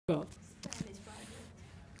Go. Spanish project.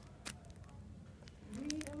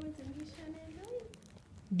 Read over to Nisha and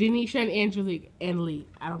Lee. Denisha and Angelique and Lee.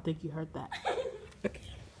 I don't think you heard that. Okay.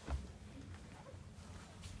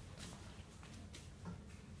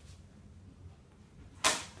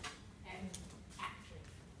 And action.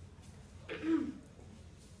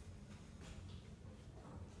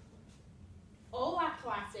 Hola,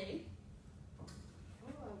 clase.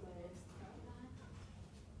 Hola, maestra.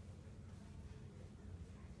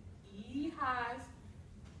 Hijas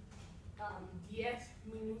 10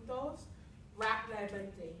 minutos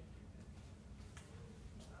rápidamente.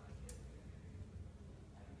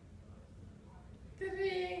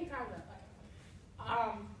 Ta-ding, kinda.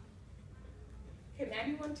 Can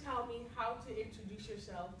anyone tell me how to introduce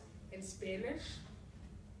yourself in Spanish?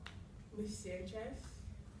 Miss Sanchez?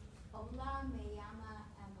 Hola, me llama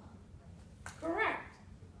Emma. Correct.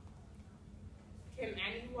 Can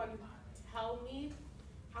anyone tell me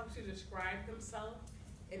how to describe themselves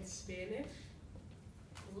in Spanish?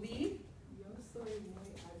 Lee? Yo soy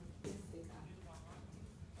muy artística.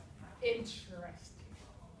 Interesting.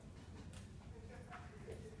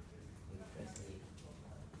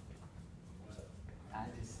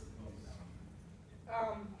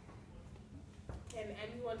 Can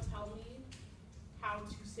anyone tell me how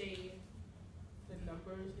to say the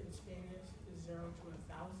numbers in Spanish, 0 to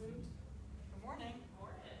 1,000? Good morning.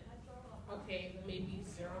 Okay, maybe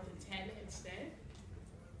 0 to 10 instead.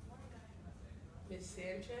 Miss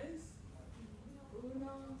Sanchez? 1, 2,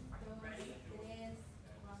 3, 4,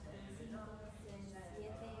 5, 6, 7, 8, 9,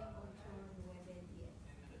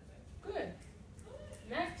 10. Good.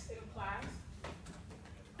 Next in class,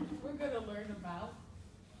 we're going to learn about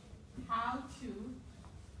how to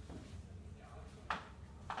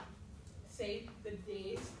say the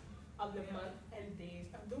days of the month and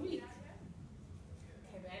days of the week.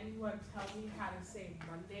 Can anyone tell me how to say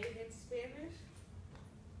Monday in Spanish?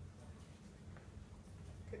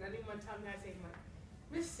 Can anyone tell me how to say Monday?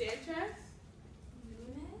 Miss Sanchez?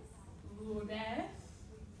 Lunes. Lunes?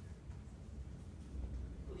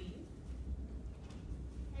 Lee?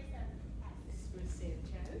 Miss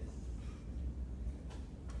Sanchez?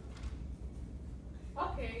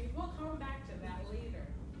 Okay, we'll come back to that later.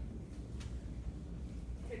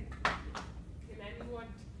 Can anyone?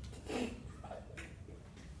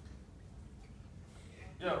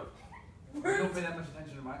 Yo, you don't pay that much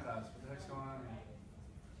attention to my class. What the heck's going on here?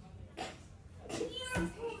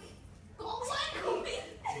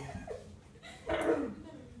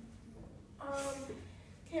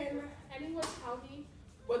 Can anyone tell me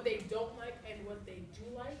what they don't like and what they do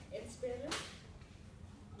like in Spanish?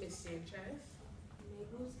 Miss Sanchez? Me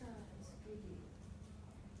gusta escribir.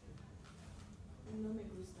 No me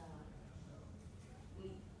gusta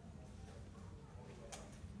leer.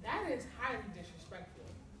 That is highly disrespectful.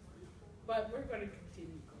 But we're going to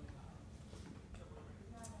continue.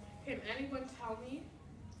 Can anyone tell me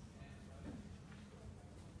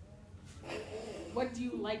what do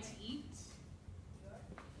you like to eat?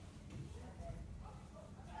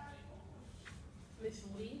 Miss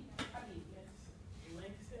Lee? I mean, Miss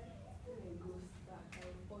Lexi? Me gusta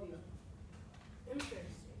el pollo. Interesting.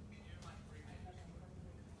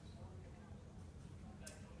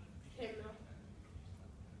 Can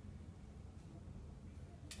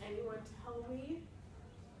anyone tell me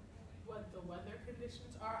what the weather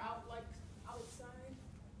conditions are out like outside?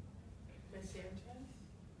 Miss Sanchez?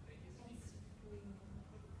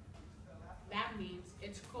 That means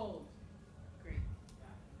it's cold. Great.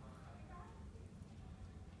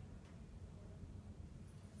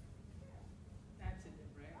 That's it,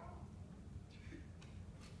 right?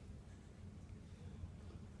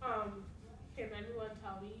 Can anyone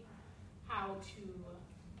tell me how to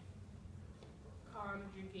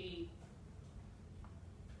conjugate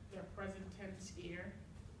the present tense here?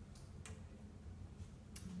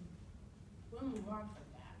 We'll move on from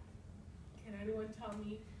that. Can anyone tell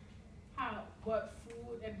me what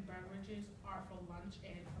food and beverages are for lunch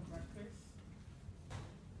and for breakfast?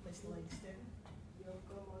 Miss Langston. Yo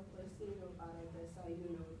como tocino para el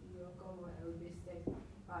desayuno y yo como el bistec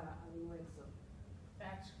para almuerzo.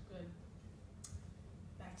 That's good.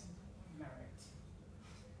 That's merit.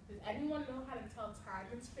 Does anyone know how to tell time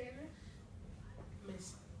in Spanish?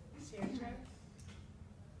 Miss Sanchez?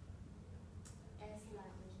 Es la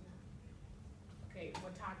una. Okay,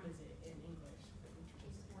 what time is it in English?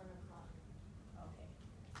 It's 1 o'clock. Okay.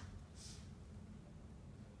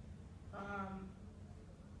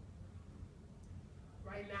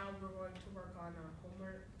 Right now we're going to work on our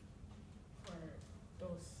homework for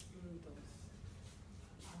dos minutos.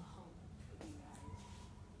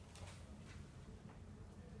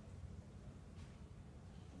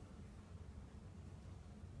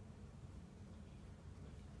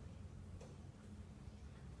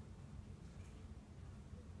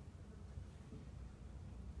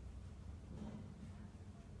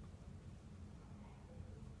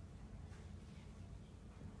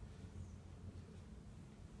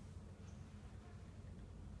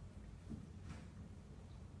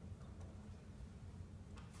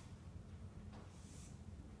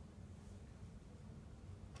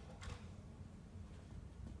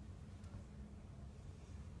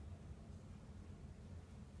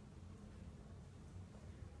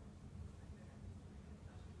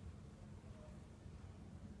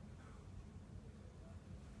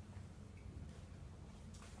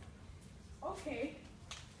 Okay.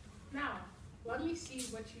 Now, let me see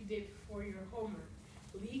what you did for your homework.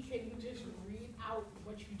 Lee, can you just read out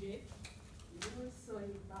what you did? Yo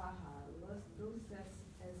soy Baja, los dulces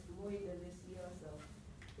es muy delicioso.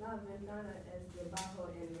 La ventana es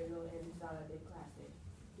debajo en reloj en sala de clase.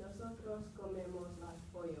 Nosotros comemos las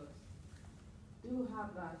pollos. Tú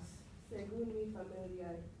hablas, según mi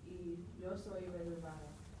familia, y yo soy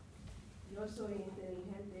reservada. Yo soy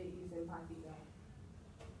inteligente y simpática.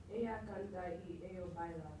 Ella canta y ella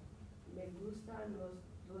baila. Me gustan los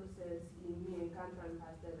dulces y me encantan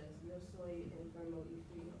pasteles. Yo soy enfermo y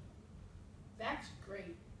frío. That's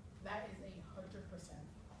great. That is 100%.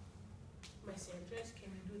 Miss Sanchez,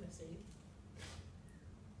 can you do the same?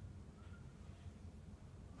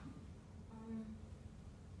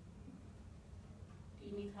 Do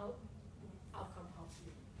you need help? I'll come help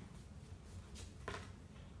you.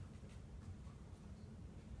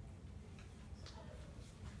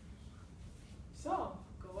 So,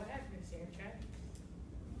 go ahead, Miss Sanchez.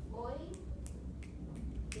 Hoy,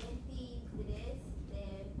 23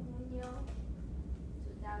 de junio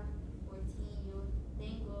 2014, yo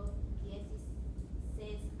tengo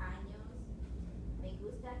 16 años. Me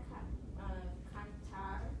gusta cantar.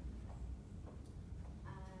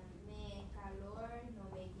 Me calor, no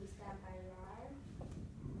me gusta bailar.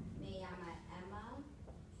 Me llama Emma.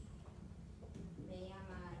 Me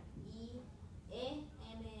llama Emma.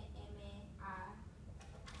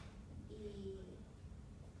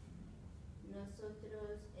 Y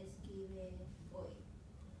nosotros escribe hoy.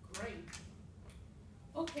 Great.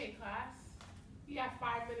 Okay, class. We have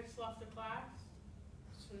 5 minutes left of class.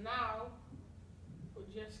 So now,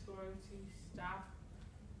 we're just going to stop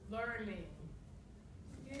learning.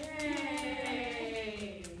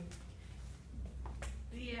 Yay!